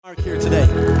Mark here today.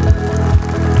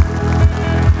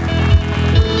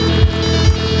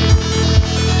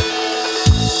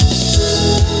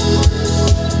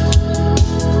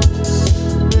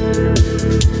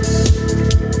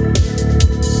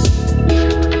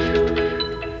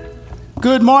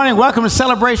 Good morning. Welcome to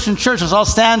Celebration Church. Let's all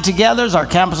stand together as our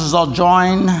campuses all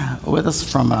join with us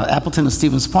from Appleton and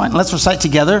Stevens Point. And let's recite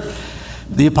together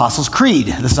the Apostles' Creed.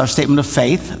 This is our statement of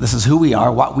faith. This is who we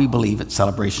are, what we believe at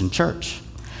Celebration Church.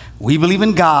 We believe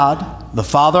in God, the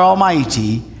Father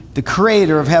Almighty, the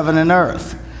creator of heaven and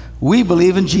earth. We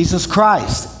believe in Jesus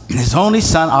Christ, his only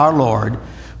Son, our Lord,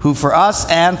 who for us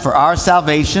and for our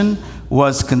salvation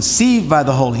was conceived by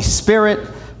the Holy Spirit,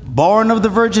 born of the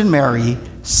Virgin Mary,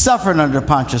 suffered under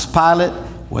Pontius Pilate,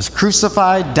 was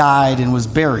crucified, died, and was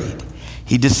buried.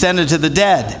 He descended to the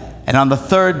dead, and on the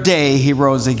third day he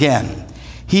rose again.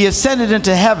 He ascended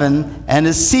into heaven and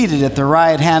is seated at the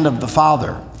right hand of the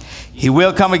Father. He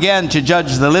will come again to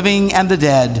judge the living and the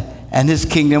dead, and his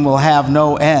kingdom will have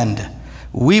no end.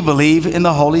 We believe in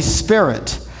the Holy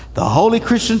Spirit, the Holy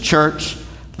Christian Church,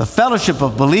 the fellowship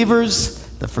of believers,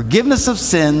 the forgiveness of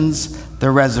sins, the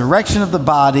resurrection of the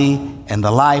body, and the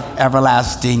life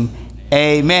everlasting.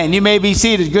 Amen. You may be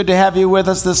seated. Good to have you with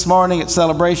us this morning at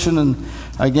Celebration. And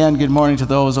again, good morning to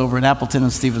those over in Appleton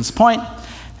and Stevens Point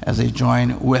as they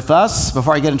join with us.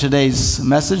 Before I get into today's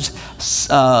message,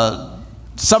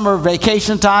 summer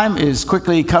vacation time is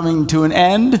quickly coming to an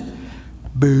end.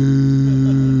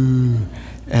 Boo.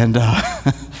 And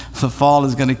the fall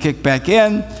is going to kick back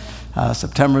in.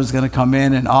 September is going to come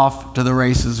in, and off to the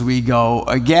races we go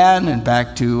again, and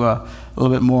back to a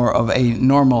little bit more of a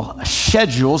normal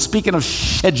schedule. Speaking of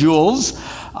schedules,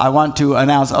 I want to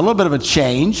announce a little bit of a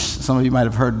change. Some of you might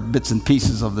have heard bits and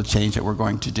pieces of the change that we're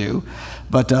going to do.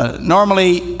 But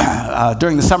normally,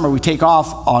 during the summer, we take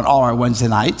off on all our Wednesday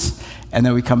nights, and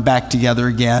then we come back together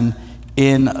again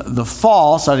in the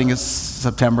fall, starting in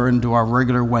September, and do our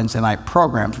regular Wednesday night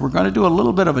programs. We're going to do a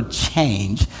little bit of a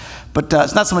change, but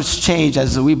it's not so much change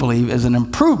as we believe is an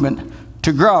improvement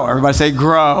to grow. Everybody say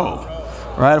grow.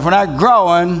 Right? If we're not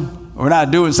growing, we're not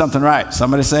doing something right.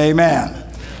 Somebody say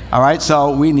amen. All right,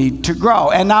 so we need to grow.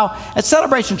 And now at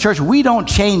Celebration Church, we don't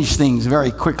change things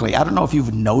very quickly. I don't know if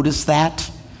you've noticed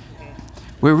that.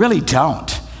 We really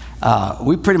don't.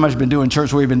 We've pretty much been doing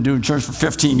church. We've been doing church for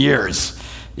 15 years.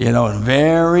 You know, and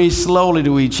very slowly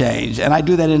do we change. And I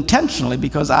do that intentionally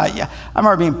because I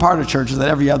remember being part of churches that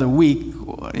every other week,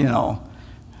 you know,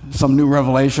 some new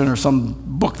revelation or some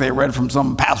book they read from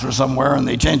some pastor somewhere, and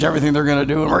they change everything they're going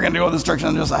to do, and we're going to do all this direction.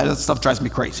 And that stuff drives me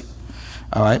crazy.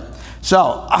 All right? So,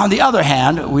 on the other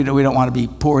hand, we don't want to be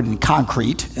poured in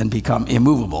concrete and become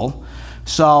immovable.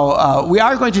 So, we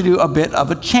are going to do a bit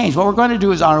of a change. What we're going to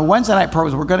do is on our Wednesday night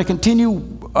programs, we're going to continue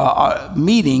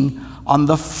meeting on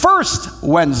the first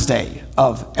Wednesday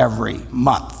of every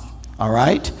month. All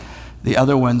right? The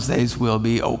other Wednesdays will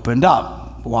be opened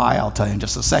up. Why? I'll tell you in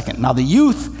just a second. Now, the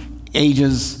youth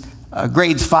ages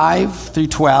grades 5 through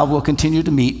 12 will continue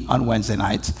to meet on Wednesday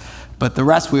nights. But the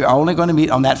rest, we are only going to meet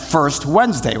on that first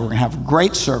Wednesday. We're going to have a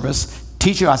great service.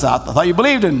 Teach you. I thought you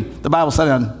believed in the Bible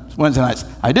study on Wednesday nights.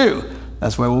 I do.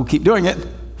 That's why we'll keep doing it.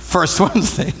 First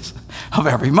Wednesdays of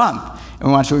every month. And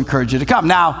we want to encourage you to come.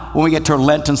 Now, when we get to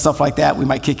Lent and stuff like that, we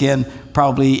might kick in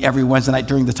probably every Wednesday night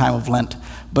during the time of Lent.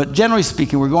 But generally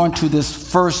speaking, we're going to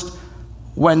this first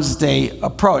Wednesday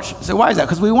approach. So why is that?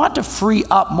 Because we want to free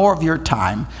up more of your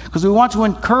time, because we want to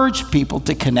encourage people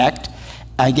to connect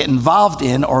and get involved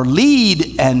in, or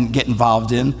lead and get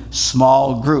involved in,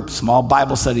 small groups, small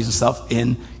Bible studies and stuff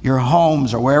in your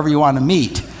homes or wherever you want to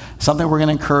meet. Something we're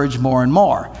going to encourage more and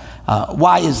more.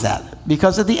 Why is that?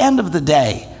 Because at the end of the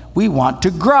day, we want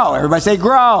to grow. Everybody say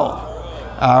grow.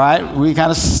 All right, we kind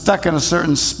of stuck in a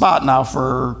certain spot now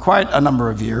for quite a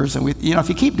number of years, and if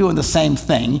you keep doing the same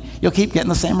thing, you'll keep getting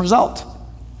the same result,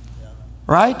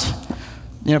 right?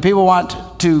 People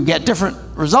want to get different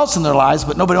results in their lives,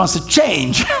 but nobody wants to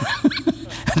change.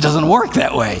 It doesn't work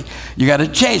that way. You got to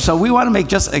change. So we want to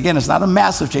make again, it's not a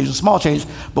massive change, a small change,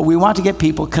 but we want to get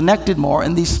people connected more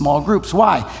in these small groups.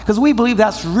 Why? Because we believe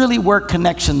that's really where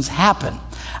connections happen.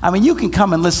 I mean, you can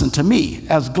come and listen to me,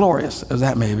 as glorious as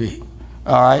that may be.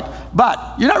 All right?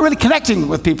 But you're not really connecting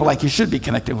with people like you should be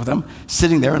connecting with them,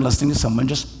 sitting there and listening to someone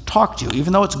just talk to you.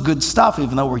 Even though it's good stuff,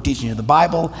 even though we're teaching you the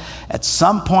Bible, at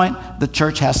some point the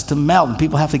church has to meld, and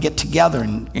people have to get together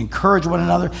and encourage one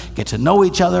another, get to know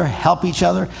each other, help each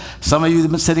other. Some of you have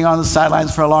been sitting on the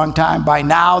sidelines for a long time. By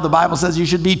now, the Bible says you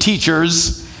should be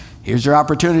teachers. Here's your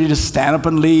opportunity to stand up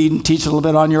and lead and teach a little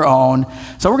bit on your own.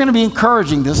 So we're going to be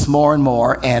encouraging this more and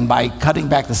more, and by cutting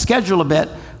back the schedule a bit,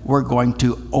 we're going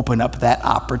to open up that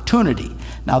opportunity.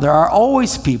 Now, there are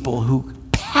always people who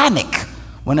panic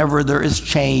whenever there is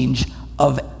change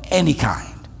of any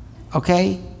kind,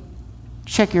 okay?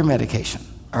 Check your medication,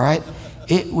 all right?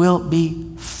 It will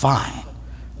be fine,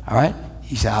 all right?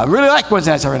 You say, I really like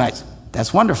Wednesday nights, every night.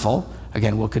 That's wonderful.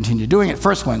 Again, we'll continue doing it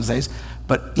first Wednesdays,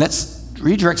 but let's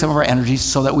redirect some of our energies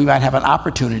so that we might have an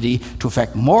opportunity to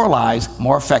affect more lives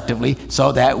more effectively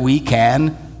so that we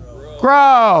can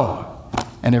grow.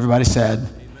 And everybody said,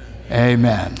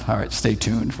 Amen. All right, stay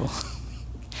tuned. We'll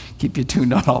keep you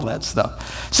tuned on all that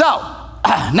stuff. So,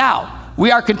 now,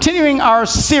 we are continuing our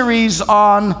series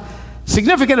on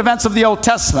significant events of the Old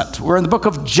Testament. We're in the book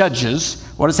of Judges.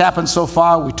 What has happened so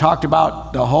far? We talked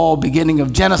about the whole beginning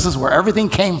of Genesis, where everything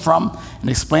came from, and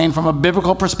explained from a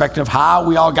biblical perspective how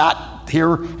we all got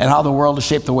here and how the world is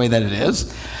shaped the way that it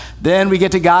is. Then we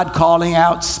get to God calling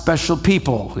out special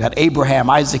people. We got Abraham,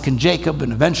 Isaac, and Jacob,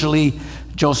 and eventually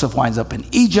Joseph winds up in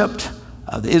Egypt.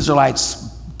 The Israelites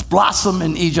blossom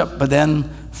in Egypt, but then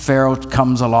Pharaoh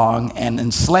comes along and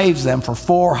enslaves them for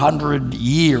 400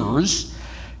 years.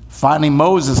 Finally,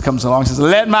 Moses comes along and says,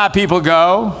 let my people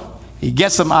go. He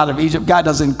gets them out of Egypt. God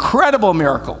does incredible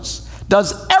miracles,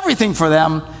 does everything for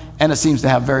them, and it seems to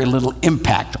have very little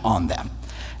impact on them.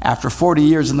 After 40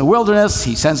 years in the wilderness,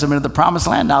 he sends them into the promised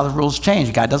land. Now the rules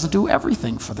change. God doesn't do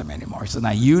everything for them anymore. He says, now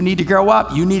you need to grow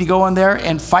up. You need to go in there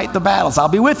and fight the battles. I'll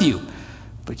be with you.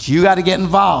 But you got to get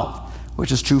involved,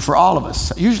 which is true for all of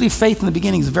us. Usually faith in the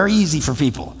beginning is very easy for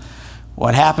people.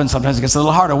 What happens, sometimes it gets a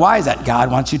little harder. Why is that? God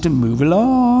wants you to move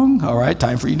along. All right,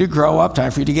 time for you to grow up,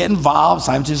 time for you to get involved,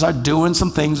 time to start doing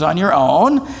some things on your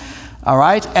own. All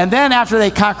right, and then after they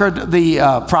conquered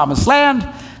the promised land,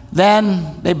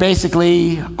 then they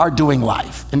basically are doing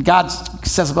life. And God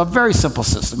sets up a very simple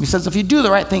system. He says, if you do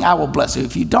the right thing, I will bless you.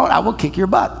 If you don't, I will kick your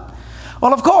butt.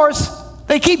 Well, of course,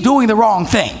 they keep doing the wrong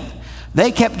thing.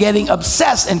 They kept getting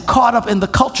obsessed and caught up in the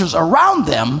cultures around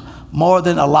them more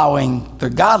than allowing their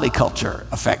godly culture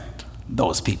affect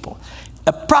those people.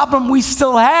 A problem we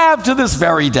still have to this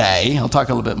very day. I'll talk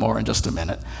a little bit more in just a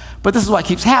minute. But this is what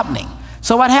keeps happening.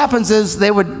 So what happens is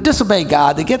they would disobey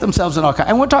God. They get themselves in all kinds.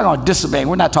 And we're talking about disobeying.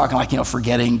 We're not talking like,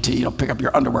 forgetting to, pick up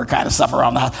your underwear kind of stuff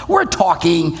around the house. We're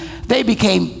talking they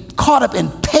became caught up in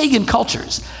pagan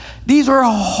cultures. These were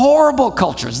horrible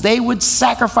cultures. They would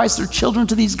sacrifice their children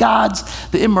to these gods,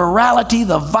 the immorality,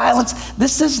 the violence.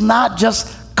 This is not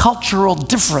just cultural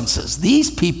differences.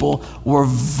 These people were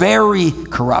very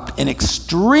corrupt and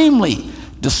extremely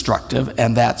destructive,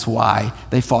 and that's why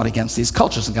they fought against these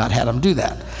cultures, and God had them do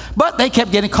that. But they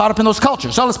kept getting caught up in those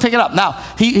cultures. So let's pick it up. Now,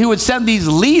 he would send these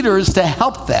leaders to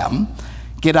help them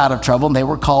get out of trouble, and they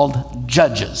were called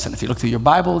judges. And if you look through your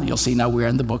Bible, you'll see now we're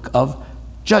in the book of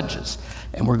Judges.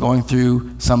 And we're going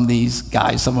through some of these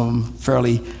guys, some of them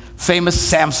fairly famous.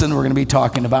 Samson, we're going to be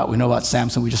talking about. We know about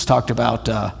Samson. We just talked about,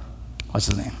 what's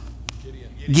his name?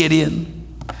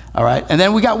 Gideon. All right. And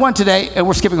then we got one today, and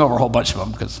we're skipping over a whole bunch of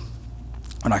them because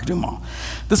we're not going to do them all.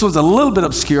 This one's a little bit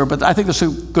obscure, but I think there's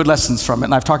some good lessons from it,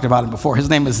 and I've talked about it before. His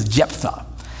name is Jephthah.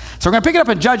 So we're going to pick it up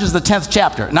in Judges, the 10th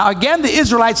chapter. Now again, the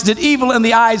Israelites did evil in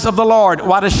the eyes of the Lord.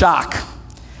 What a shock.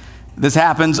 This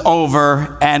happens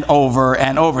over and over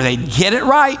and over. They get it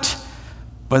right,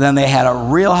 but then they had a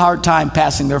real hard time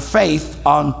passing their faith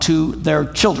on to their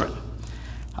children.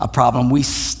 A problem we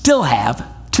still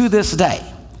have to this day.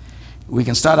 We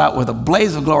can start out with a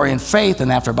blaze of glory and faith,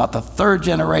 and after about the third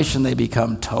generation, they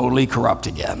become totally corrupt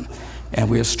again. And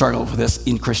we have struggled with this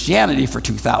in Christianity for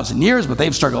 2,000 years, but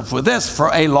they've struggled with this for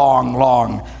a long,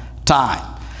 long time.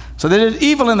 So they did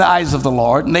evil in the eyes of the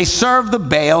Lord, and they served the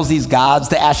Baals, these gods,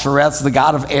 the Ashereths, the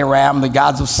god of Aram, the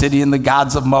gods of Sidon, the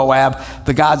gods of Moab,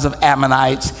 the gods of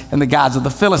Ammonites, and the gods of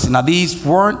the Philistines. Now, these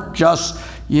weren't just,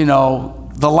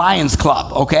 the Lions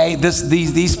Club, okay?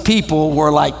 These people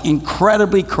were like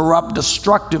incredibly corrupt,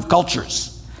 destructive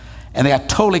cultures, and they got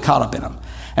totally caught up in them.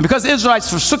 And because the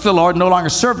Israelites forsook the Lord, no longer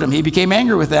served him, he became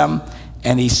angry with them,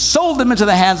 and he sold them into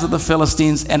the hands of the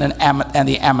Philistines and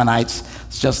the Ammonites.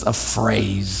 It's just a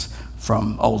phrase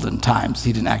from olden times.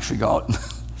 He didn't actually go out and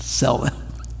sell them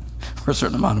for a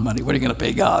certain amount of money. What are you going to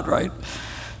pay God, right?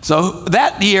 So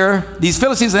that year, these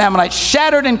Philistines and Ammonites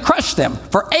shattered and crushed them.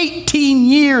 For 18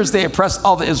 years, they oppressed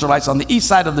all the Israelites on the east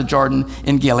side of the Jordan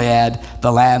in Gilead,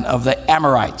 the land of the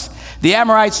Amorites. The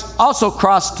Amorites also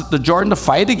crossed the Jordan to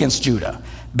fight against Judah,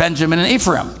 Benjamin, and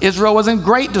Ephraim. Israel was in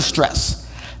great distress.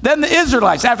 Then the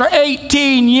Israelites, after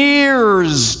 18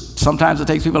 years, sometimes it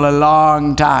takes people a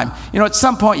long time. At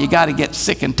some point, you got to get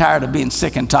sick and tired of being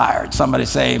sick and tired. Somebody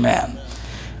say amen.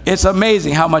 It's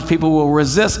amazing how much people will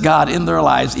resist God in their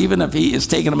lives, even if he is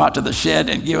taking them out to the shed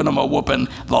and giving them a whooping.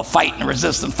 They'll fight and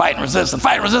resist and fight and resist and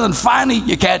fight and resist, and finally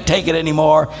you can't take it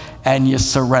anymore and you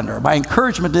surrender. My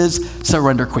encouragement is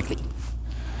surrender quickly.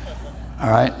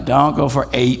 All right? Don't go for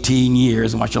 18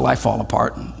 years and watch your life fall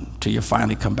apart until you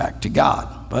finally come back to God.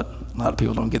 But a lot of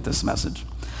people don't get this message.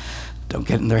 Don't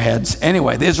get in their heads.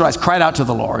 Anyway, the Israelites cried out to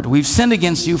the Lord, "We've sinned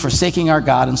against you, forsaking our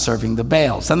God and serving the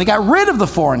Baals." Then they got rid of the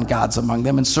foreign gods among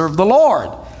them and served the Lord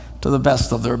to the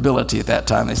best of their ability. At that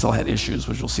time, they still had issues,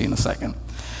 which we'll see in a second.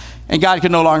 And God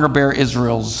could no longer bear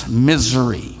Israel's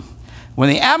misery. When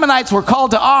the Ammonites were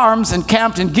called to arms and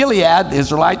camped in Gilead, the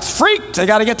Israelites freaked. They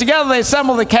got to get together. They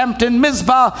assembled. They camped in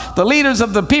Mizpah. The leaders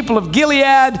of the people of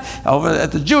Gilead over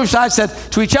at the Jewish side said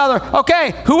to each other,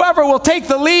 "Okay, whoever will take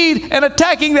the lead in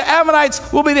attacking the Ammonites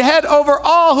will be the head over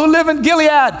all who live in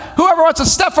Gilead. Whoever wants to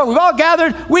step forward, we've all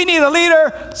gathered. We need a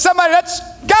leader. Somebody, let's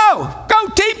go. Go,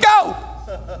 team, go."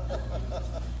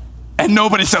 And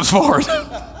nobody steps forward.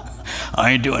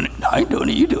 I ain't doing it. I ain't doing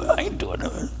it. You do it. I ain't doing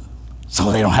it. So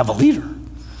they don't have a leader.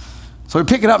 So we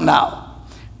pick it up now.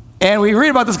 And we read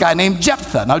about this guy named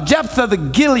Jephthah. Now, Jephthah the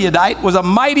Gileadite was a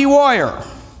mighty warrior.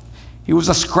 He was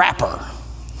a scrapper.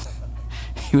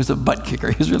 He was a butt kicker.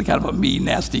 He was really kind of a mean,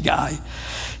 nasty guy.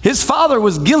 His father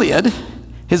was Gilead.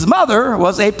 His mother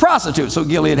was a prostitute. So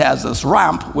Gilead has this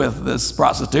romp with this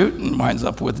prostitute and winds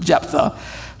up with Jephthah.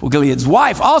 Well, Gilead's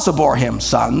wife also bore him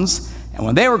sons. And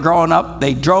when they were growing up,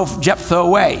 they drove Jephthah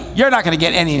away. "You're not going to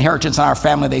get any inheritance in our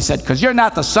family," they said, "because you're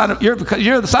not the son of, you're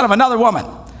the son of another woman."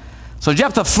 So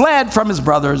Jephthah fled from his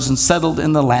brothers and settled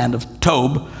in the land of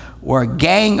Tob, where a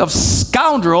gang of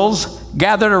scoundrels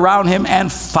gathered around him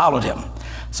and followed him.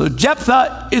 So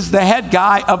Jephthah is the head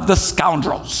guy of the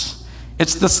scoundrels.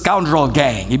 It's the scoundrel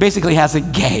gang. He basically has a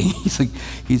gang.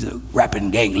 He's a rapping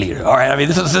gang leader. All right, I mean,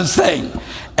 this is his thing.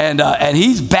 And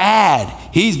he's bad.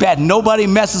 He's bad. Nobody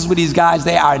messes with these guys.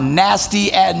 They are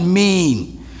nasty and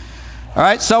mean. All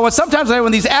right, so sometimes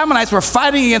when these Ammonites were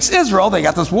fighting against Israel, they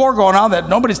got this war going on that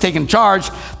nobody's taking charge.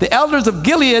 The elders of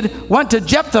Gilead went to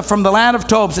Jephthah from the land of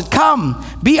Tob, said, "Come,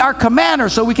 be our commander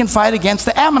so we can fight against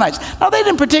the Ammonites." Now, they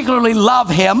didn't particularly love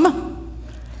him.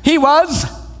 He was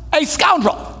a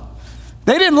scoundrel.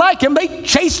 They didn't like him. They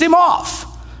chased him off.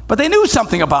 But they knew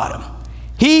something about him.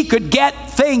 He could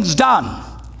get things done.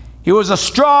 He was a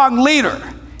strong leader,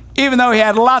 even though he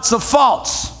had lots of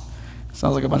faults.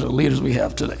 Sounds like a bunch of leaders we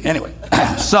have today. Anyway,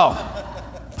 so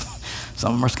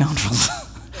some of them are scoundrels,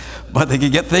 but they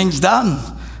could get things done.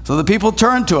 So the people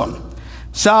turned to him.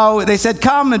 So they said,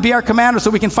 "Come and be our commander so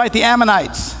we can fight the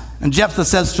Ammonites." And Jephthah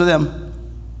says to them,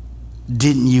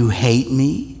 "Didn't you hate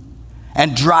me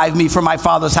and drive me from my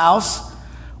father's house?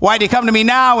 Why do you come to me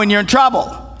now when you're in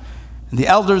trouble?" And the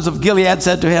elders of Gilead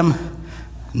said to him,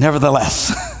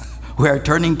 "Nevertheless, we are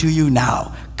turning to you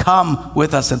now. Come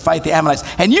with us and fight the Ammonites,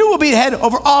 and you will be head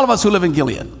over all of us who live in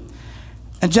Gilead."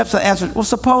 And Jephthah answered, "Well,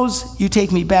 suppose you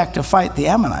take me back to fight the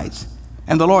Ammonites,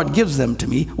 and the Lord gives them to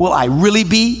me. Will I really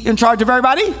be in charge of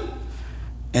everybody?"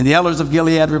 And the elders of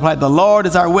Gilead replied, "The Lord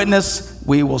is our witness.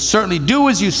 We will certainly do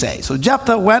as you say." So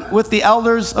Jephthah went with the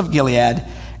elders of Gilead,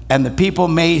 and the people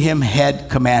made him head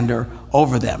commander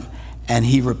over them. And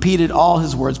he repeated all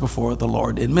his words before the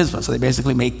Lord in Mizpah. So they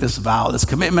basically make this vow, this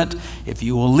commitment: if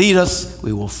you will lead us,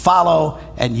 we will follow,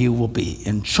 and you will be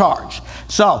in charge.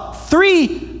 So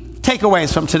 3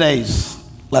 takeaways from today's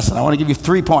lesson. I want to give you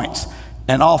 3 points,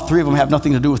 and all 3 of them have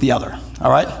nothing to do with the other.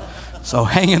 All right? So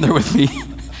hang in there with me.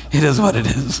 It is what it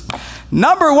is.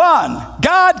 Number 1,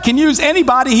 God can use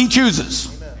anybody he chooses.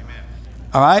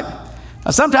 All right?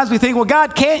 Now, sometimes we think, well,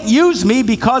 God can't use me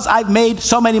because I've made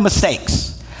so many mistakes.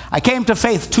 I came to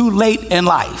faith too late in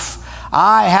life.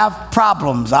 I have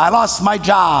problems. I lost my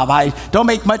job. I don't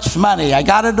make much money. I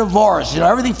got a divorce.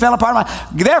 Everything fell apart.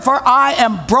 Therefore, I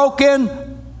am broken,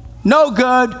 no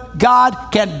good. God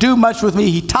can't do much with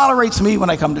me. He tolerates me when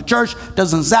I come to church,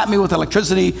 doesn't zap me with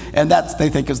electricity, and that's, they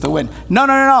think, is the win. No.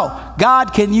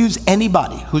 God can use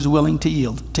anybody who's willing to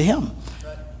yield to him.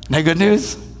 Isn't that good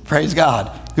news? Praise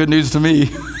God. Good news to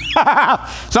me.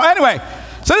 So anyway,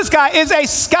 so this guy is a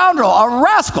scoundrel, a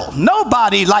rascal.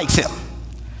 Nobody likes him.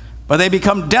 But they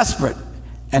become desperate,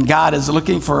 and God is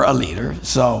looking for a leader.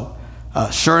 So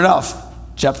sure enough,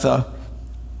 Jephthah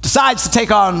decides to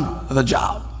take on the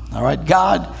job. All right,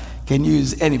 God can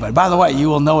use anybody. By the way, you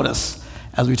will notice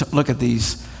as we look at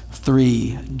these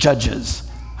 3 judges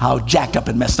how jacked up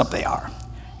and messed up they are.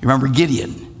 You remember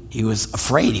Gideon? He was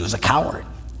afraid. He was a coward.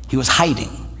 He was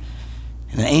hiding.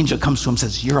 And an angel comes to him and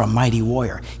says, "You're a mighty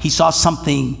warrior." He saw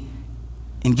something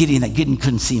in Gideon that Gideon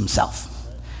couldn't see himself.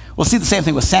 We'll see the same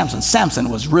thing with Samson. Samson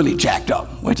was really jacked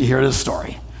up. Wait till you hear this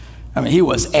story. I mean, he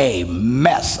was a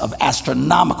mess of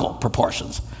astronomical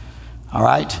proportions, all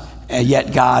right? And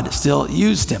yet God still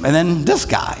used him. And then this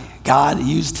guy, God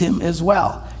used him as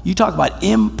well. You talk about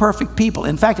imperfect people.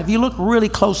 In fact, if you look really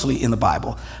closely in the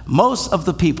Bible, most of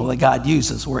the people that God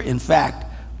uses were, in fact,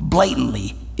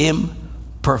 blatantly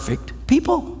imperfect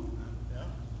people.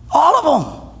 All of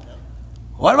them.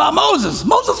 What about Moses?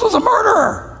 Moses was a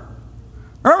murderer.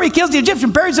 Remember, he kills the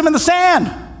Egyptian, buries him in the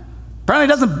sand. Apparently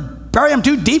doesn't bury him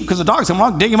too deep because the dogs come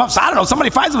along, dig him up. So I don't know, somebody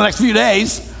finds him the next few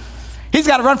days. He's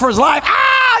got to run for his life.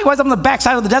 He winds up on the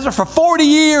backside of the desert for 40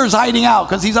 years hiding out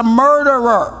because he's a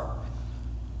murderer.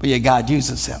 But yet God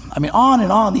uses him. I mean, on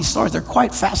and on, these stories, they're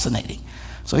quite fascinating.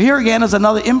 So here again is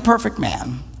another imperfect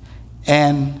man,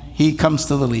 and he comes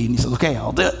to the lead, and he says, okay,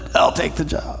 I'll do it. I'll take the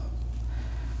job.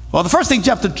 Well, the first thing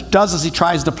Jephthah does is he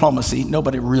tries diplomacy.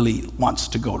 Nobody really wants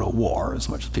to go to war as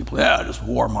much as people, just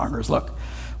warmongers. Look,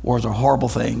 war is a horrible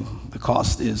thing. The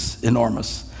cost is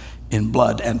enormous in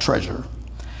blood and treasure.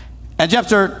 And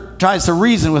Jephthah tries to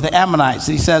reason with the Ammonites.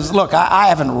 He says, look, I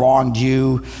haven't wronged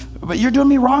you, but you're doing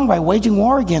me wrong by waging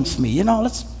war against me.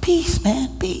 Let's peace,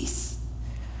 man, peace.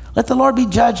 Let the Lord be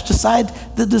judge, decide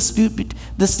the dispute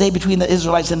this day between the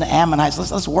Israelites and the Ammonites.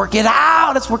 Let's work it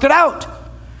out. Let's work it out.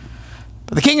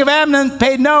 But the king of Ammon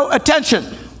paid no attention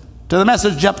to the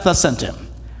message Jephthah sent him.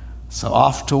 So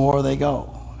off to war they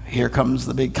go. Here comes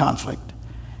the big conflict.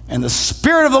 And the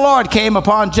Spirit of the Lord came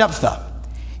upon Jephthah.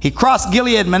 He crossed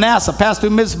Gilead, Manasseh, passed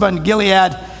through Mizpah and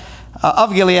Gilead,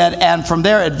 and from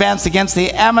there advanced against the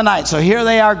Ammonites. So here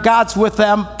they are, God's with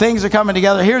them, things are coming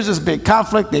together. Here's this big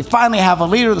conflict. They finally have a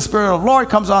leader. The Spirit of the Lord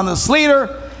comes on this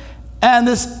leader, and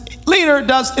this leader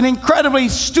does an incredibly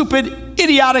stupid,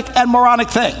 idiotic, and moronic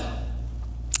thing.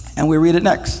 And we read it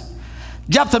next.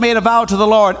 Jephthah made a vow to the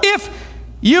Lord, if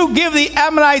you give the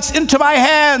Ammonites into my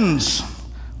hands,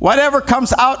 whatever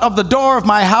comes out of the door of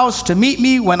my house to meet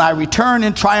me when I return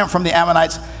in triumph from the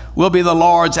Ammonites will be the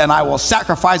Lord's, and I will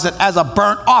sacrifice it as a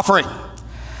burnt offering.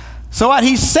 So what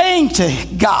he's saying to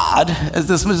God, as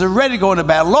this is ready to go into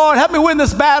battle, Lord, help me win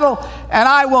this battle, and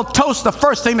I will toast the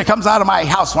first thing that comes out of my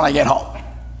house when I get home.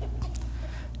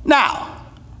 Now,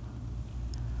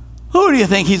 who do you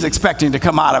think he's expecting to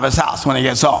come out of his house when he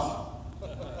gets home?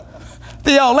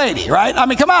 The old lady, right? I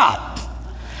mean, come on.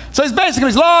 So he's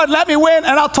basically, Lord, let me win,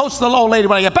 and I'll toast the old lady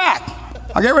when I get back.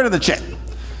 I'll get rid of the chick.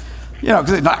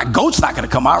 Because a goat's not going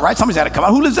to come out, right? Somebody's got to come out.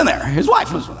 Who lives in there? His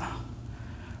wife lives with him.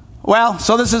 Well,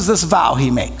 so this is this vow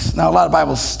he makes. Now, a lot of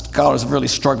Bible scholars have really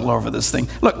struggled over this thing.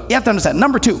 Look, you have to understand,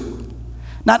 number two,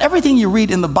 not everything you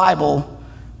read in the Bible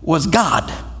was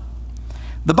God.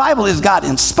 The Bible is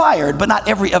God-inspired, but not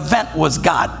every event was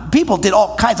God. People did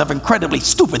all kinds of incredibly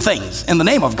stupid things in the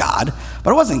name of God,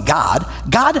 but it wasn't God.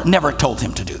 God never told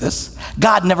him to do this.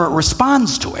 God never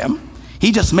responds to him.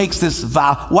 He just makes this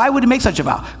vow. Why would he make such a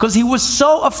vow? Because he was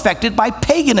so affected by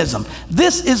paganism.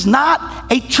 This is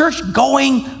not a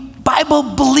church-going,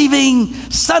 Bible-believing,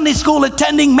 Sunday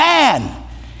school-attending man.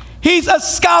 He's a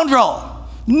scoundrel.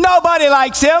 Nobody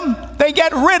likes him. They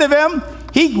get rid of him.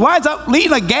 He winds up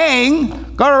leading a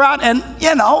gang, going around, and,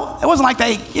 it wasn't like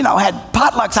they, had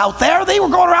potlucks out there. They were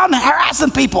going around and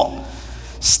harassing people,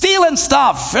 stealing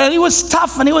stuff. And he was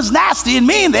tough, and he was nasty and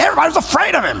mean. Everybody was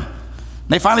afraid of him. And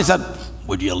they finally said,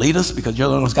 would you lead us? Because you're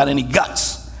the one who's got any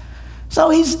guts. So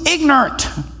he's ignorant.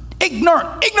 Ignorant.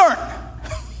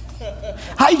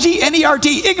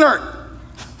 I-G-N-E-R-T, ignorant.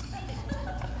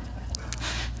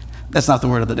 That's not the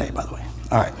word of the day, by the way.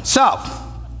 All right, so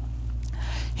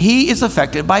he is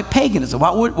affected by paganism.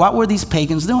 What were these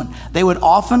pagans doing? They would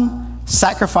often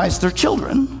sacrifice their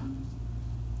children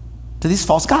to these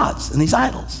false gods and these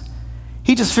idols.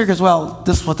 He just figures, well,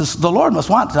 this is what the Lord must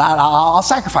want. I'll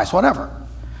sacrifice, whatever.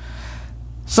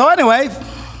 So anyway,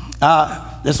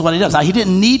 this is what he does. Now, he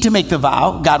didn't need to make the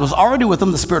vow. God was already with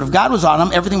him. The Spirit of God was on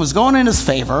him. Everything was going in his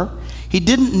favor. He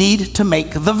didn't need to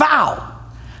make the vow.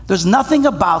 There's nothing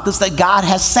about this that God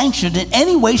has sanctioned in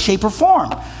any way, shape, or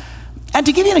form. And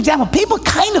to give you an example, people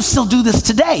kind of still do this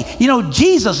today.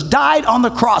 Jesus died on the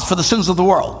cross for the sins of the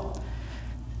world.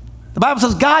 The Bible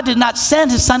says God did not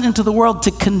send his son into the world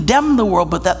to condemn the world,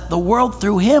 but that the world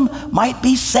through him might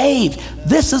be saved.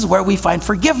 This is where we find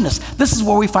forgiveness. This is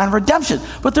where we find redemption.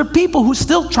 But there are people who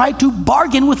still try to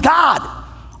bargain with God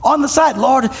on the side.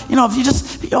 Lord, if you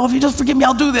just forgive me,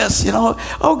 I'll do this.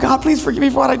 Oh God, please forgive me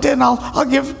for what I did, and I'll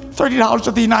give $30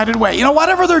 to the United Way.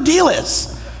 Whatever their deal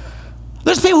is.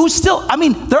 There's people who still,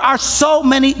 there are so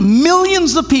many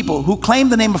millions of people who claim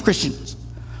the name of Christians.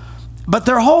 But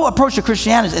their whole approach to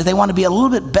Christianity is they want to be a little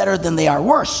bit better than they are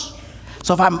worse.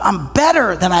 So if I'm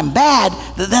better than I'm bad,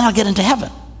 then I'll get into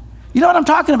heaven. You know what I'm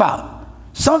talking about?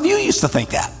 Some of you used to think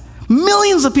that.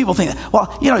 Millions of people think that.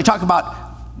 Well, you talk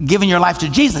about giving your life to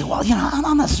Jesus. Well,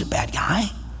 I'm not such a bad guy.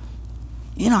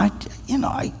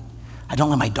 I don't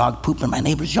let my dog poop in my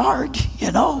neighbor's yard,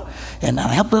 and I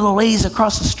help little ladies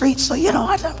across the street. So,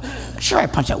 I'm sure I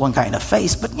punch that one guy in the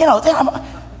face, but,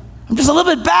 I'm just a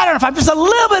little bit better. If I'm just a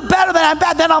little bit better than I'm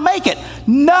bad, then I'll make it.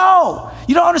 No,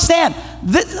 you don't understand.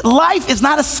 Life is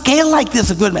not a scale like this,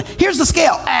 a good man. Here's the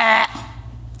scale. Bad.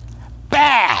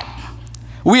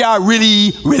 We are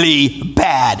really, really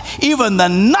bad. Even the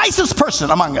nicest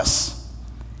person among us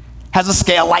has a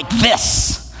scale like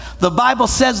this. The Bible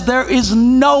says there is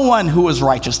no one who is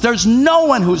righteous. There's no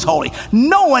one who's holy.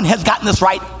 No one has gotten this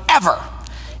right ever.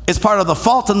 It's part of the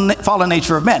fallen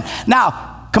nature of men.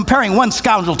 Now, comparing one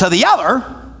scoundrel to the other,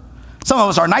 some of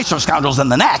us are nicer scoundrels than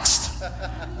the next.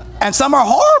 And some are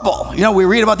horrible. We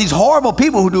read about these horrible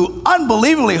people who do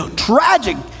unbelievably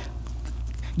tragic,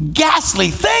 ghastly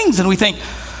things, and we think,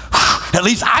 at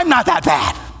least I'm not that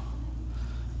bad.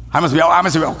 I must be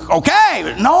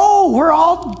okay. No, we're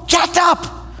all jacked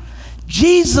up.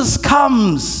 Jesus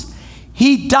comes.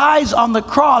 He dies on the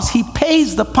cross. He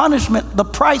pays the punishment, the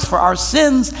price for our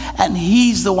sins, and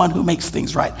he's the one who makes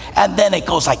things right. And then it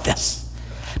goes like this.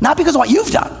 Not because of what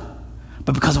you've done,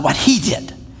 but because of what he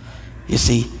did. You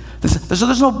see,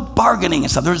 there's no bargaining and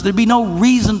stuff. There'd be no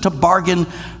reason to bargain,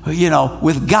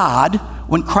 with God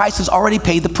when Christ has already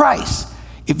paid the price.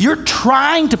 If you're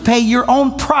trying to pay your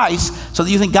own price so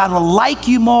that you think God will like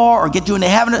you more or get you into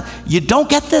heaven, you don't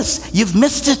get this. You've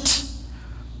missed it.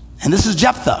 And this is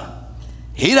Jephthah.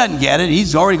 He doesn't get it.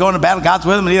 He's already going to battle. God's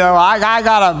with him. And I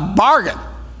got a bargain.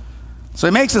 So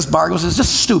he makes this bargain, which is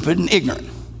just stupid and ignorant.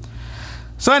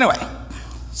 So anyway,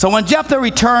 when Jephthah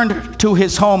returned to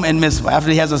his home in Mizpah,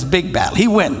 after he has this big battle, he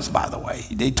wins, by the way.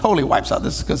 He totally wipes out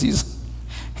this because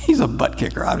he's a butt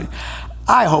kicker.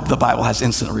 I hope the Bible has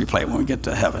instant replay when we get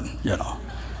to heaven,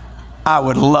 I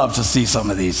would love to see some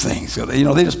of these things. They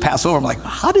just pass over. I'm like,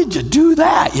 how did you do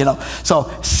that?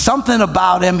 So something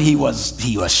about him, he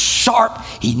was sharp.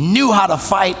 He knew how to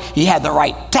fight. He had the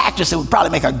right tactics. It would probably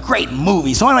make a great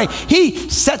movie. So anyway, he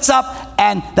sets up,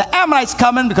 and the Ammonites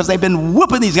come in because they've been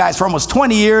whooping these guys for almost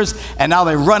 20 years, and now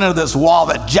they run into this wall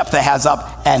that Jephthah has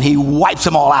up, and he wipes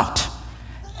them all out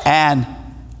and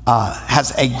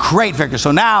has a great victory.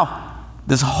 So now,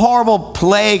 this horrible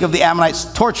plague of the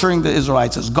Ammonites torturing the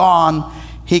Israelites is gone.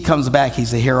 He comes back.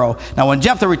 He's a hero. Now, when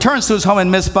Jephthah returns to his home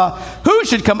in Mizpah, who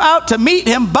should come out to meet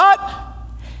him but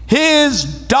his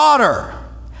daughter,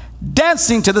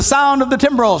 dancing to the sound of the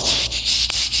timbrels.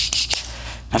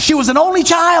 Now, she was an only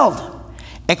child.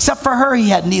 Except for her, he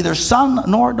had neither son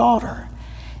nor daughter.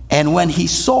 And when he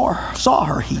saw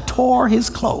her, he tore his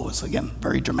clothes. Again,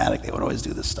 very dramatic. They would always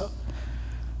do this stuff.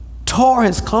 Tore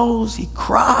his clothes. He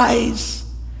cries.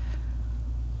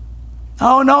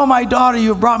 Oh no, my daughter, you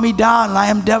have brought me down and I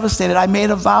am devastated. I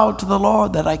made a vow to the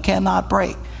Lord that I cannot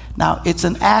break. Now, it's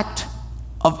an act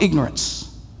of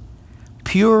ignorance.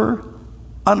 Pure,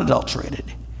 unadulterated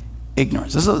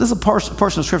ignorance. This is a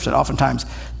portion of Scripture that oftentimes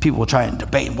people will try and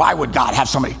debate. Why would God have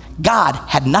somebody? God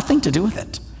had nothing to do with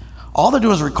it. All they're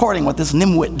doing is recording what this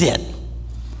nimwit did.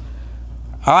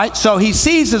 All right, so he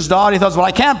sees his daughter. He thought, well,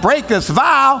 I can't break this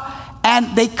vow.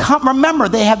 And they come, remember,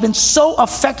 they have been so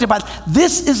affected by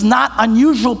this. Is not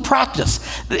unusual practice.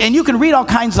 And you can read all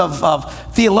kinds of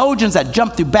theologians that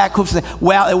jump through back hoops and say,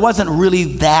 well, it wasn't really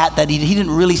that he didn't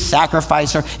really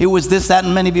sacrifice her. It was this, that,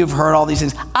 and many of you have heard all these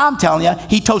things. I'm telling you,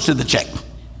 he toasted the chick.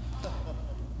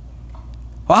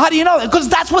 Well, how do you know? Because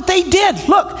that's what they did.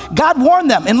 Look, God warned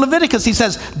them. In Leviticus, he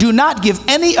says, do not give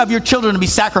any of your children to be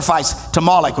sacrificed to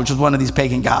Molech, which is one of these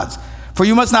pagan gods. For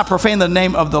you must not profane the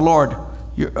name of the Lord.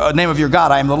 Name of your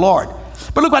God, I am the Lord.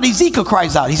 But look what Ezekiel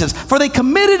cries out. He says, for they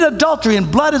committed adultery and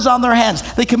blood is on their hands.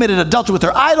 They committed adultery with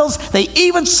their idols. They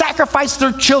even sacrificed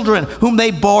their children whom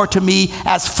they bore to me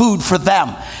as food for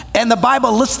them. And the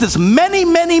Bible lists this many,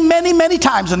 many, many, many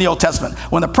times in the Old Testament.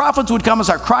 When the prophets would come and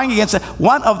start crying against it,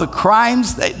 one of the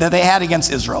crimes that they had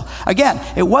against Israel. Again,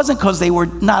 it wasn't because they were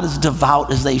not as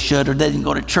devout as they should or they didn't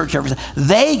go to church every day.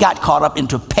 They got caught up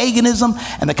into paganism,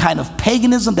 and the kind of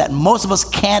paganism that most of us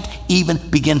can't even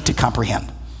begin to comprehend.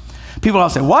 People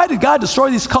always say, why did God destroy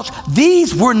these cultures?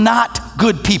 These were not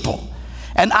good people.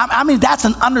 And I mean, that's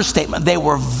an understatement. They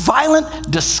were violent,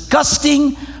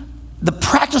 disgusting. The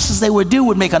practices they would do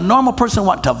would make a normal person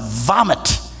want to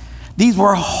vomit. These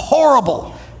were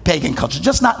horrible pagan cultures,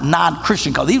 just not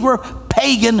non-Christian cultures. These were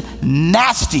pagan,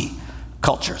 nasty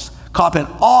cultures, caught up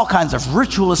in all kinds of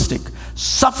ritualistic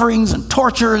sufferings and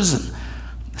tortures and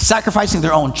sacrificing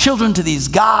their own children to these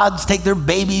gods, take their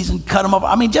babies and cut them up.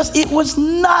 I mean, it was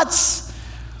nuts.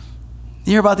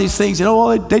 You hear about these things,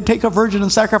 they take a virgin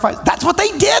and sacrifice. That's what they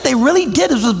did. They really did.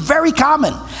 It was very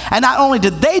common. And not only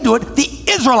did they do it, the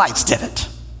Israelites did it.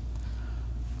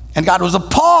 And God was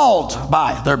appalled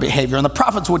by their behavior, and the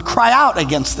prophets would cry out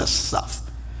against this stuff.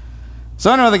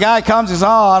 So anyway, the guy comes, he says,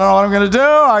 I don't know what I'm going to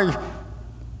do.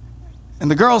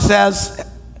 And the girl says,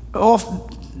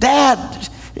 Dad,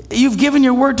 you've given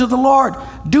your word to the Lord.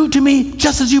 Do to me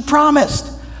just as you promised.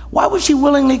 Why would she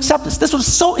willingly accept this? This was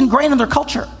so ingrained in their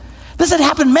culture. This had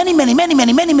happened many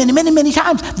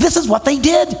times. This is what they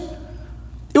did.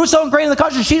 It was so ingrained in the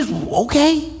culture. She's,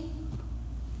 okay,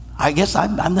 I guess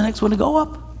I'm the next one to go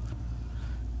up.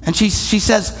 And she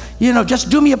says,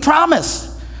 just do me a promise.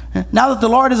 Now that the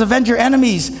Lord has avenged your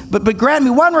enemies, but grant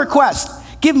me one request.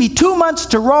 Give me 2 months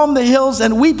to roam the hills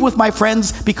and weep with my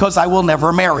friends because I will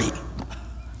never marry.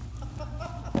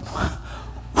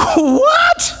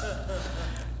 What?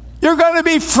 You're going to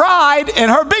be fried, and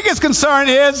her biggest concern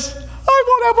is, I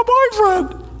won't have a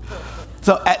boyfriend.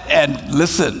 So, and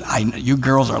listen, you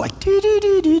girls are like,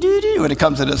 when it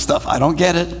comes to this stuff. I don't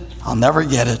get it. I'll never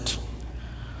get it.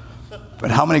 But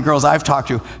how many girls I've talked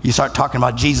to, you start talking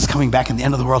about Jesus coming back in the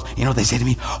end of the world, you know what they say to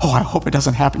me? I hope it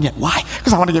doesn't happen yet. Why?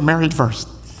 Because I want to get married first.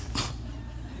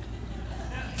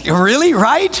 Really,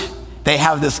 right? They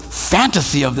have this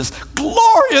fantasy of this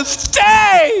glorious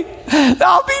day.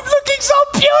 I'll be looking so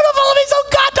beautiful. It'll be so,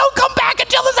 God, don't come back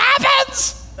until this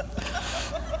happens.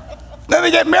 Then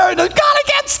they get married and God, I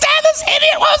can't stand this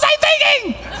idiot. What was I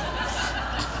thinking?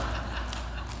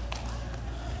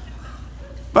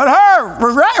 But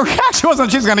her reaction wasn't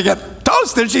she's going to get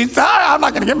toasted. She said, I'm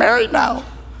not going to get married now.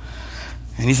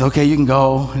 And he said, okay, you can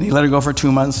go. And he let her go for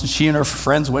 2 months. And she and her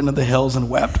friends went into the hills and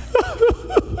wept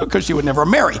because she would never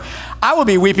marry. I would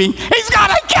be weeping, he's going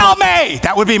to kill me.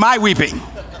 That would be my weeping.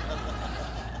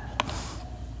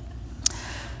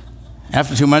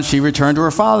 After 2 months, she returned to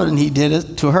her father, and he did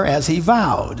it to her as he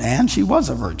vowed. And she was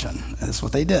a virgin. That's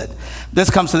what they did. This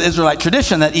comes to the Israelite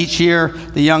tradition that each year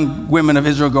the young women of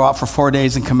Israel go out for 4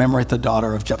 days and commemorate the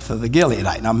daughter of Jephthah the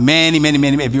Gileadite. Now, many,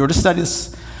 if you were to study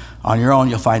this on your own,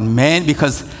 you'll find many,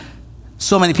 because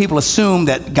so many people assume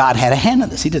that God had a hand in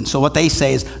this. He didn't. So what they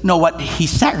say is, no, what he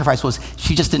sacrificed was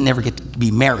she just didn't ever get to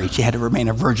be married. She had to remain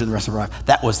a virgin the rest of her life.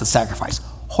 That was the sacrifice.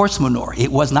 Horse manure,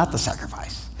 it was not the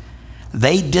sacrifice.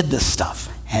 They did this stuff,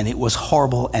 and it was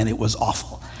horrible, and it was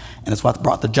awful. And it's what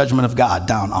brought the judgment of God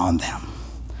down on them.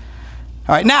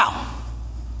 All right, now,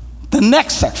 the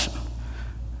next section.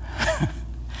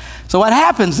 So what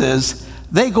happens is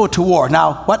they go to war.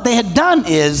 Now, what they had done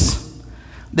is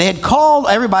they had called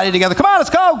everybody together. Come on, let's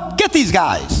go get these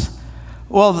guys.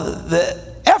 Well, the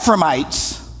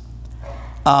Ephraimites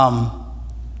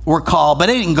were called, but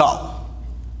they didn't go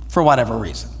for whatever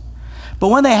reason. But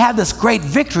when they had this great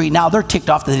victory, now they're ticked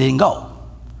off that they didn't go.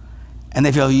 And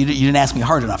they feel, you didn't ask me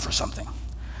hard enough for something.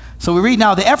 So we read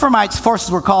now, the Ephraimites' forces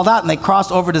were called out, and they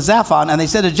crossed over to Zaphon, and they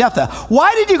said to Jephthah,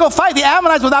 why did you go fight the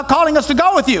Ammonites without calling us to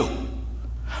go with you?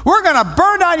 We're going to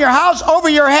burn down your house over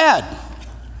your head.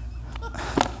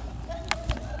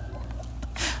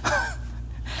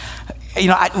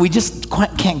 We just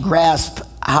can't grasp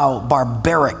how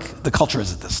barbaric the culture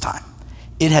is at this time.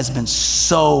 It has been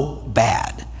so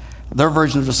bad. Their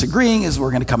version of disagreeing is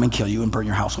we're going to come and kill you and burn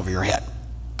your house over your head.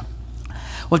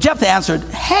 Well, Jephthah answered,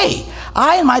 hey,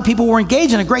 I and my people were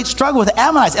engaged in a great struggle with the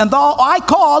Ammonites, and though I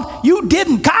called, you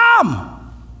didn't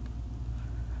come.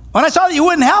 When I saw that you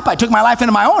wouldn't help, I took my life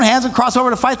into my own hands and crossed over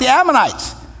to fight the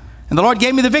Ammonites. And the Lord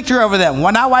gave me the victory over them.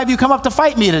 Well, now why have you come up to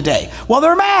fight me today? Well,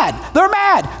 they're mad. They're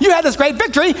mad. You had this great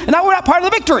victory, and now we're not part of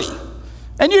the victory.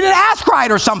 And you didn't ask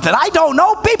right or something. I don't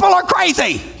know. People are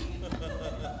crazy.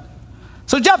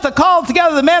 So Jephthah called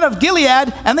together the men of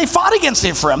Gilead, and they fought against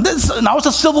Ephraim. Now it's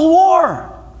a civil war.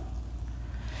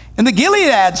 And the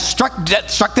Gileads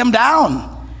struck them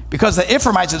down because the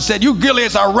Ephraimites had said, you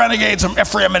Gileads are renegades from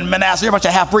Ephraim and Manasseh. You're a bunch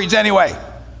of half-breeds anyway.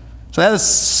 So they had a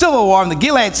civil war, and the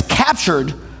Gileads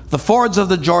captured the fords of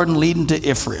the Jordan leading to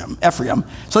Ephraim.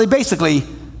 So they basically,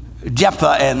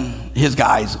 Jephthah and his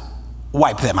guys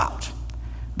wiped them out.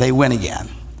 They win again.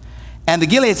 And the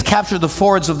Gileads captured the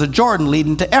fords of the Jordan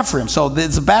leading to Ephraim. So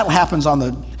this battle happens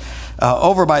on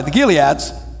over by the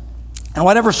Gileads. And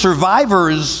whatever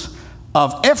survivors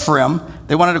of Ephraim,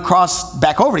 they wanted to cross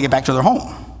back over to get back to their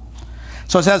home.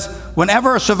 So it says,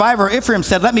 whenever a survivor of Ephraim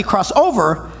said, let me cross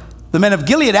over, the men of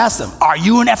Gilead asked them, are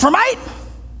you an Ephraimite?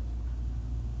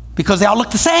 Because they all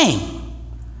look the same.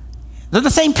 They're the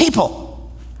same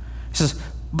people. He says,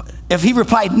 if he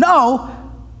replied no,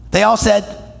 they all said,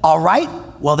 all right,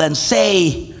 well then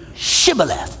say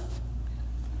Shibboleth.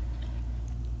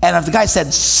 And if the guy said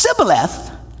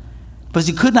Sibboleth, Because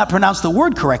he could not pronounce the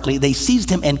word correctly, they seized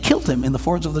him and killed him in the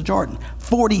fords of the Jordan.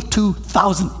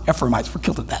 42,000 Ephraimites were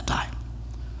killed at that time.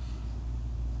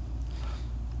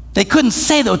 They couldn't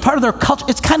say that. It was part of their culture.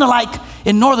 It's kind of like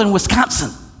in northern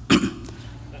Wisconsin,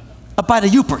 up by the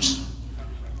Yoopers.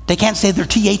 They can't say their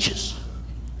THs.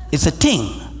 It's a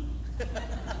ting.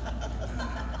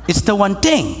 It's the one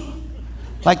ting.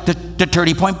 Like the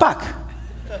 30-point buck.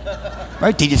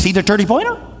 Right? Did you see the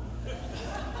 30-pointer?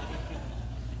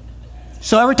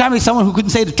 So every time there's someone who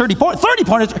couldn't say the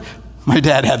 30-pointer, my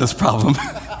dad had this problem.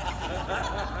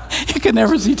 He could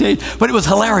never see TH, but it was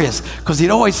hilarious because he'd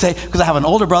always say, because I have an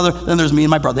older brother, then there's me and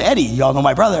my brother Eddie. You all know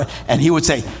my brother. And he would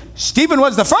say, Stephen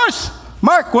was the first,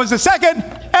 Mark was the second,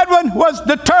 Edwin was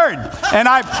the third. And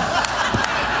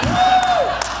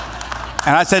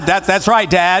I said, that's right,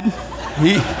 Dad.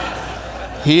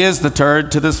 He is the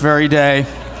third to this very day.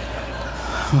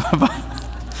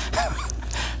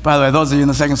 By the way, those of you in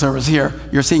the second service here,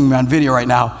 you're seeing me on video right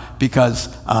now because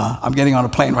I'm getting on a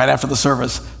plane right after the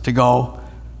service to go.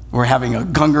 We're having a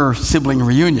Gungor sibling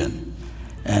reunion.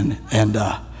 And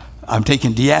I'm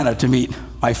taking Deanna to meet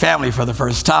my family for the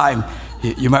first time.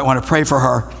 You might want to pray for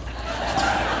her.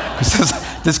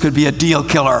 This could be a deal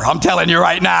killer. I'm telling you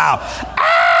right now.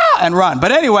 And run.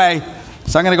 But anyway,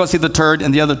 so I'm going to go see the turd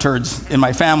and the other turds in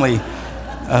my family.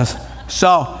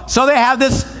 So they have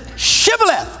this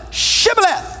shibboleth.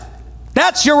 Shibboleth.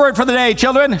 That's your word for the day,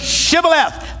 children.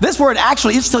 Shibboleth. This word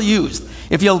actually is still used.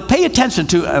 If you'll pay attention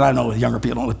to, and I know younger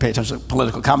people don't pay attention to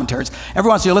political commentaries, every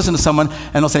once in a while you listen to someone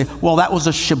and they'll say, well, that was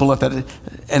a shibboleth.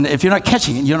 And if you're not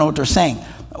catching it, you don't know what they're saying.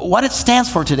 What it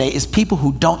stands for today is people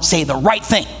who don't say the right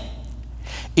thing.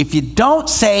 If you don't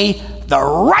say the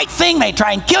right thing, they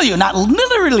try and kill you. Not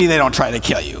literally, they don't try to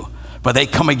kill you, but they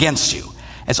come against you.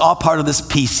 It's all part of this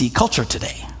PC culture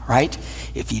today, right?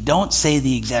 If you don't say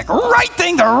the exact right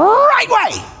thing the right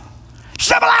way,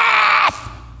 shibboleth!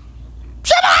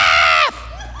 Shibboleth!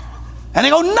 And they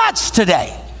go nuts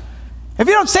today. If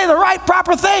you don't say the right,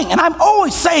 proper thing, and I'm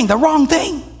always saying the wrong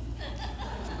thing.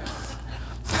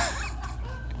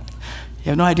 You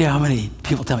have no idea how many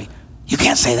people tell me, you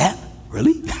can't say that.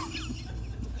 Really?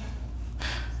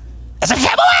 It's a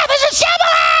shibboleth! It's a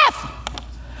shibboleth!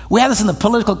 We have this in the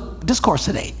political discourse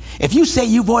today. If you say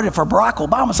you voted for Barack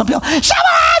Obama, some people, shibboleth!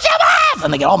 Shibboleth!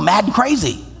 And they get all mad and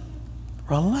crazy.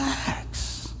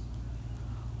 Relax.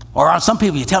 Or on some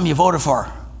people, you tell them you voted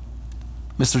for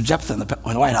Mr. Jephthah in the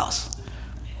White House.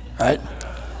 Right?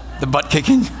 The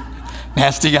butt-kicking,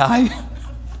 nasty guy.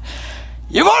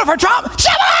 You voted for Trump?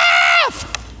 Shibboleth!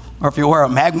 Or if you wear a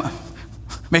magma,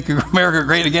 Make America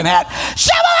Great Again hat,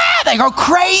 shibboleth! They go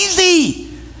crazy.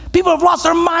 People have lost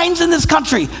their minds in this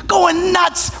country, going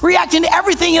nuts, reacting to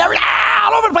everything and everything,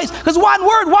 all over the place. Because one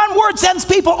word sends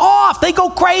people off. They go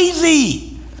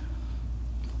crazy.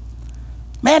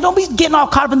 Man, don't be getting all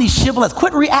caught up in these shibboleths.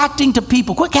 Quit reacting to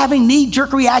people. Quit having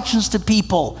knee-jerk reactions to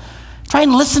people. Try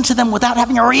and listen to them without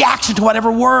having a reaction to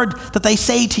whatever word that they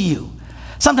say to you.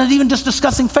 Sometimes even just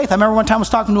discussing faith. I remember one time I was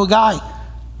talking to a guy.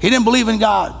 He didn't believe in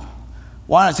God.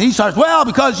 He starts, well,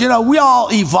 because, we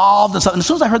all evolved and something. As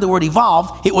soon as I heard the word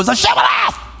evolved, it was a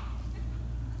shibboleth.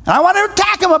 And I wanted to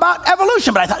attack him about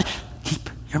evolution, but I thought, keep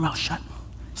your mouth shut.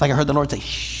 It's like I heard the Lord say,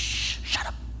 shh, shut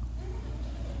up.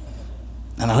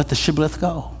 And I let the shibboleth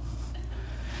go.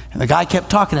 And the guy kept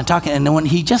talking and talking, and then when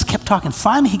he just kept talking,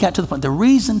 finally he got to the point. The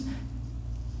reason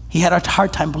he had a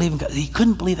hard time believing God, he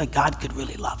couldn't believe that God could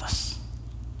really love us.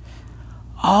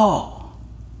 Oh,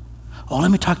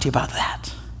 let me talk to you about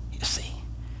that.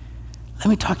 Let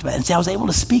me talk about it. And see, I was able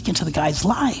to speak into the guy's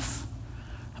life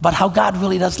about how God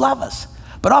really does love us.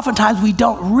 But oftentimes we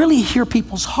don't really hear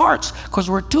people's hearts because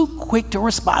we're too quick to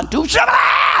respond to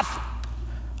shibboleth!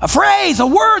 A phrase, a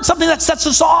word, something that sets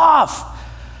us off.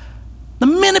 The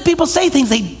minute people say things,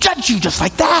 they judge you just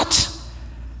like that.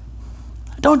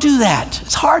 Don't do that.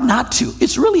 It's hard not to.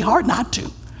 It's really hard not to.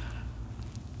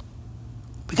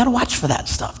 We got to watch for that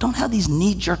stuff. Don't have these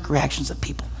knee-jerk reactions at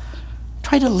people.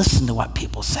 Try to listen to what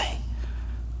people say.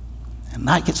 And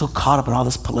not get so caught up in all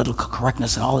this political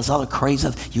correctness and all this other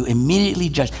crazy stuff. You immediately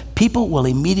judge. People will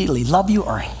immediately love you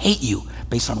or hate you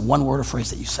based on one word or phrase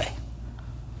that you say.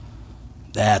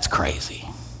 That's crazy.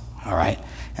 All right?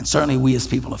 And certainly we as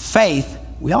people of faith,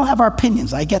 we all have our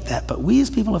opinions. I get that. But we as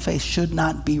people of faith should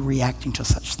not be reacting to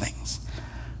such things.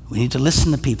 We need to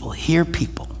listen to people, hear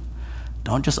people.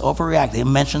 Don't just overreact. They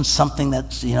mention something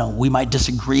that we might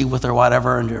disagree with or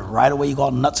whatever, and right away you go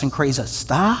all nuts and crazy.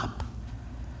 Stop.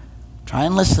 Try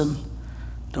and listen.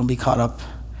 Don't be caught up.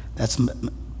 That's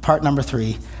part number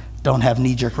 3. Don't have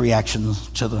knee-jerk reactions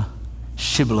to the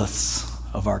shibboleths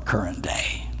of our current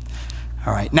day.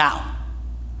 All right. Now,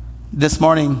 This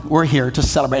morning, we're here to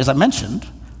celebrate, as I mentioned,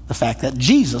 the fact that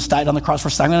Jesus died on the cross for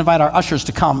us. I'm going to invite our ushers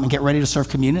to come and get ready to serve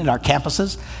communion at our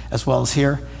campuses, as well as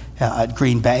here at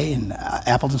Green Bay and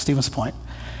Appleton, Stevens Point.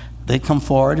 They come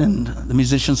forward, and the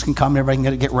musicians can come. Everybody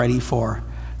can get ready for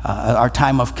our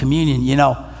time of communion. You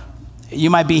know, you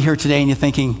might be here today and you're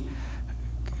thinking,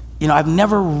 you know, I've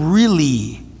never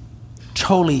really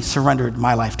totally surrendered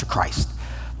my life to Christ.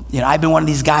 You know, I've been one of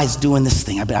these guys doing this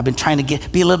thing. I've been trying to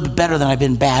be a little bit better than I've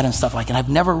been bad and stuff like that. I've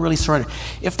never really surrendered.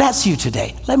 If that's you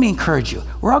today, let me encourage you.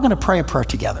 We're all going to pray a prayer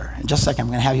together. In just a second, I'm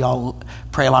going to have you all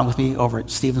pray along with me over at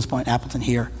Stevens Point, Appleton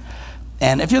here.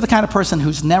 And if you're the kind of person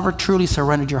who's never truly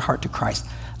surrendered your heart to Christ,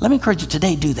 let me encourage you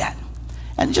today, do that.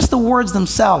 And just the words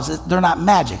themselves, they're not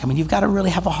magic. I mean, you've got to really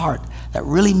have a heart that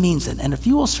really means it. And if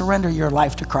you will surrender your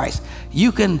life to Christ,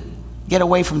 you can get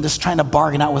away from just trying to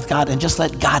bargain out with God and just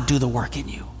let God do the work in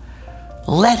you.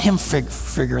 Let him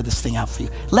figure this thing out for you.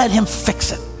 Let him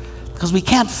fix it, because we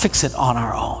can't fix it on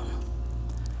our own.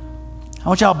 I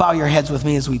want y'all to bow your heads with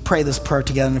me as we pray this prayer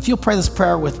together. And if you'll pray this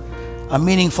prayer with a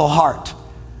meaningful heart,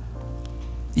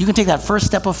 you can take that first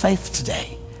step of faith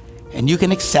today, and you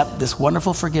can accept this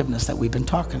wonderful forgiveness that we've been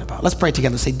talking about. Let's pray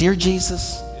together. Say, "Dear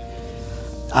Jesus,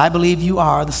 I believe you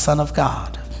are the Son of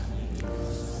God,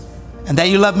 and that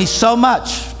you love me so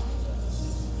much,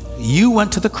 you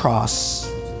went to the cross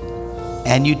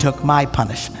and you took my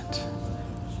punishment.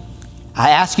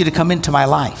 I ask you to come into my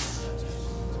life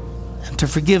and to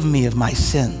forgive me of my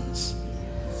sins.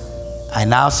 I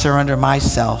now surrender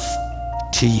myself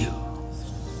to you.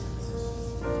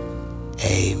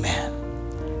 Amen."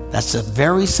 That's a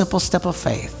very simple step of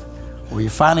faith, where you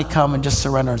finally come and just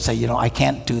surrender and say, you know, I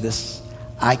can't do this.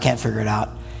 I can't figure it out.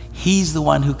 He's the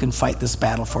one who can fight this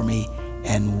battle for me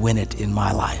and win it in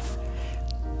my life.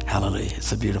 Hallelujah.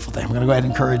 It's a beautiful thing. We're going to go ahead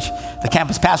and encourage the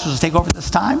campus pastors to take over this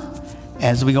time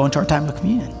as we go into our time of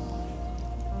communion.